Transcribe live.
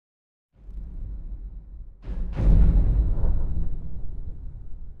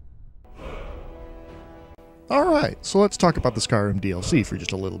Alright, so let's talk about the Skyrim DLC for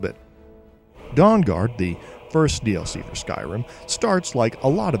just a little bit. Dawnguard, the first DLC for Skyrim, starts like a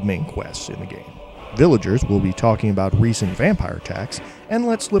lot of main quests in the game. Villagers will be talking about recent vampire attacks, and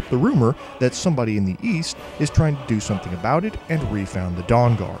let slip the rumor that somebody in the east is trying to do something about it and refound the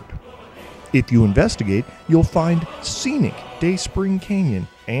Dawnguard. If you investigate, you'll find scenic Dayspring Canyon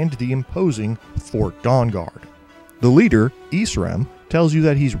and the imposing Fort Dawnguard. The leader, Isram, tells you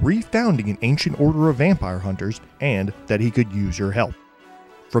that he's refounding an ancient order of vampire hunters and that he could use your help.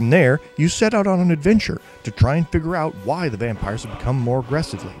 From there, you set out on an adventure to try and figure out why the vampires have become more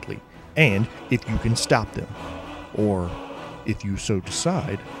aggressive lately, and if you can stop them. Or, if you so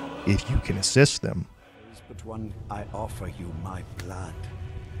decide, if you can assist them. There is but one. I offer you my blood.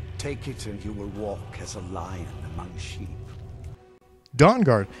 Take it and you will walk as a lion among sheep.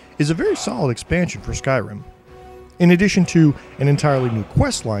 Dawnguard is a very solid expansion for Skyrim. In addition to an entirely new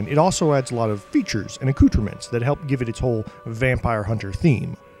questline, it also adds a lot of features and accoutrements that help give it its whole vampire hunter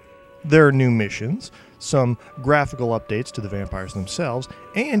theme. There are new missions, some graphical updates to the vampires themselves,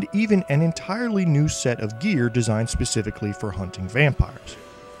 and even an entirely new set of gear designed specifically for hunting vampires.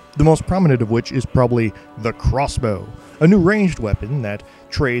 The most prominent of which is probably the crossbow, a new ranged weapon that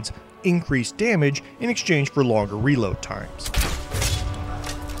trades increased damage in exchange for longer reload times.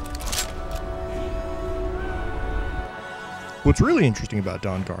 What's really interesting about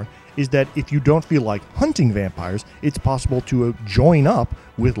Dawnguard is that if you don't feel like hunting vampires, it's possible to join up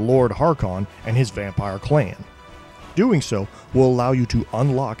with Lord Harkon and his vampire clan. Doing so will allow you to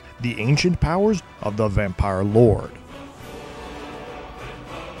unlock the ancient powers of the Vampire Lord.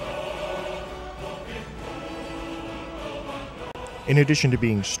 In addition to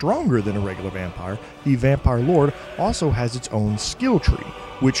being stronger than a regular vampire, the Vampire Lord also has its own skill tree,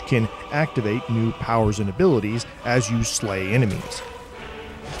 which can activate new powers and abilities as you slay enemies.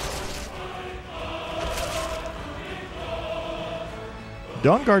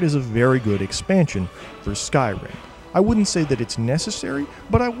 Dawnguard is a very good expansion for Skyrim. I wouldn't say that it's necessary,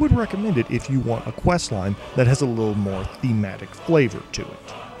 but I would recommend it if you want a questline that has a little more thematic flavor to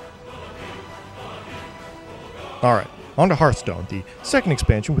it. Alright, on to Hearthstone, the second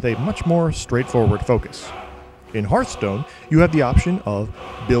expansion with a much more straightforward focus. In Hearthstone, you have the option of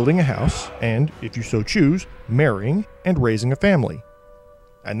building a house and, if you so choose, marrying and raising a family.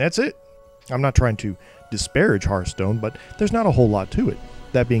 And that's it. I'm not trying to disparage Hearthstone, but there's not a whole lot to it.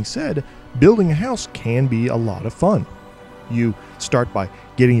 That being said, building a house can be a lot of fun. You start by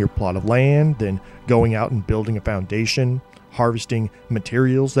getting your plot of land, then going out and building a foundation, harvesting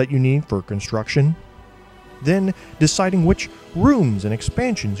materials that you need for construction, then deciding which rooms and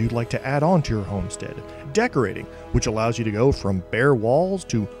expansions you'd like to add on to your homestead, decorating, which allows you to go from bare walls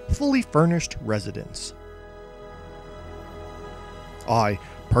to fully furnished residence. I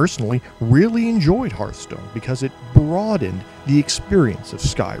personally really enjoyed Hearthstone because it broadened the experience of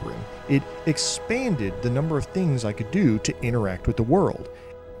Skyrim. It expanded the number of things I could do to interact with the world.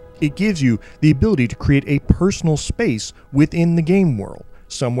 It gives you the ability to create a personal space within the game world,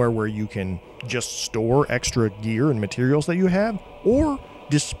 somewhere where you can just store extra gear and materials that you have, or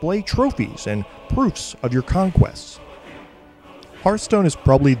display trophies and proofs of your conquests. Hearthstone is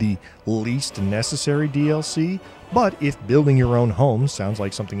probably the least necessary DLC, but if building your own home sounds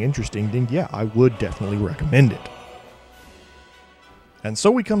like something interesting, then yeah, I would definitely recommend it. And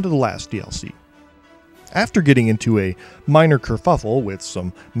so we come to the last DLC. After getting into a minor kerfuffle with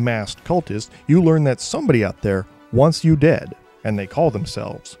some masked cultists, you learn that somebody out there wants you dead, and they call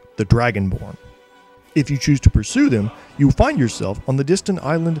themselves the Dragonborn. If you choose to pursue them, you find yourself on the distant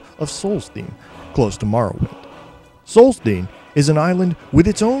island of Solstheim, close to Morrowind. Solstheim is an island with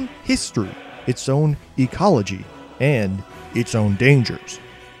its own history, its own ecology, and its own dangers.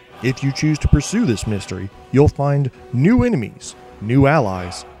 If you choose to pursue this mystery, you'll find new enemies, new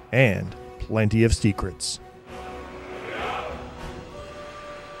allies, and plenty of secrets.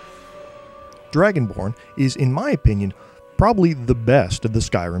 Dragonborn is, in my opinion, probably the best of the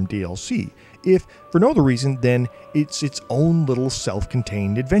Skyrim DLC, if for no other reason than it's its own little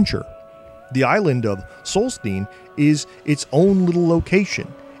self-contained adventure. The island of Solstheim is its own little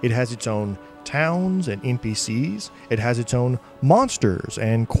location. It has its own towns and NPCs, it has its own monsters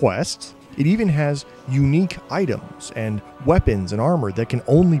and quests, it even has unique items and weapons and armor that can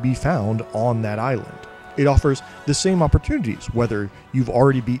only be found on that island. It offers the same opportunities, whether you've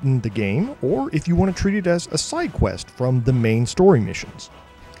already beaten the game or if you want to treat it as a side quest from the main story missions.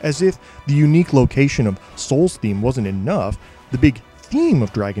 As if the unique location of Solstheim wasn't enough, the big theme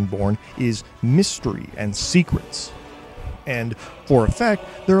of Dragonborn is mystery and secrets. And for a fact,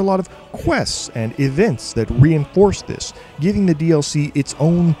 there are a lot of quests and events that reinforce this, giving the DLC its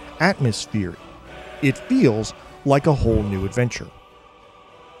own atmosphere. It feels like a whole new adventure.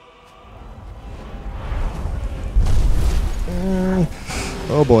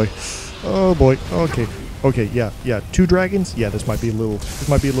 Oh boy. Oh boy. Okay. Okay, yeah. 2 dragons? Yeah, this might be a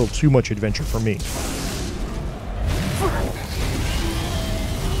little too much adventure for me.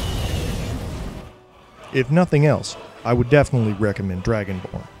 If nothing else, I would definitely recommend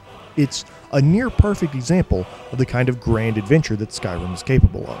Dragonborn. It's a near perfect example of the kind of grand adventure that Skyrim is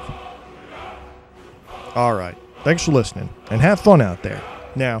capable of. Alright, thanks for listening, and have fun out there.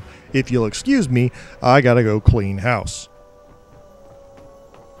 Now, if you'll excuse me, I gotta go clean house.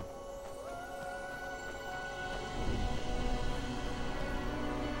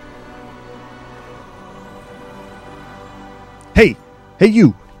 Hey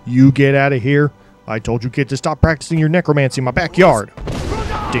you get out of here. I told you kids to stop practicing your necromancy in my backyard.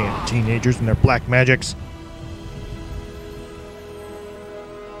 Damn teenagers and their black magics.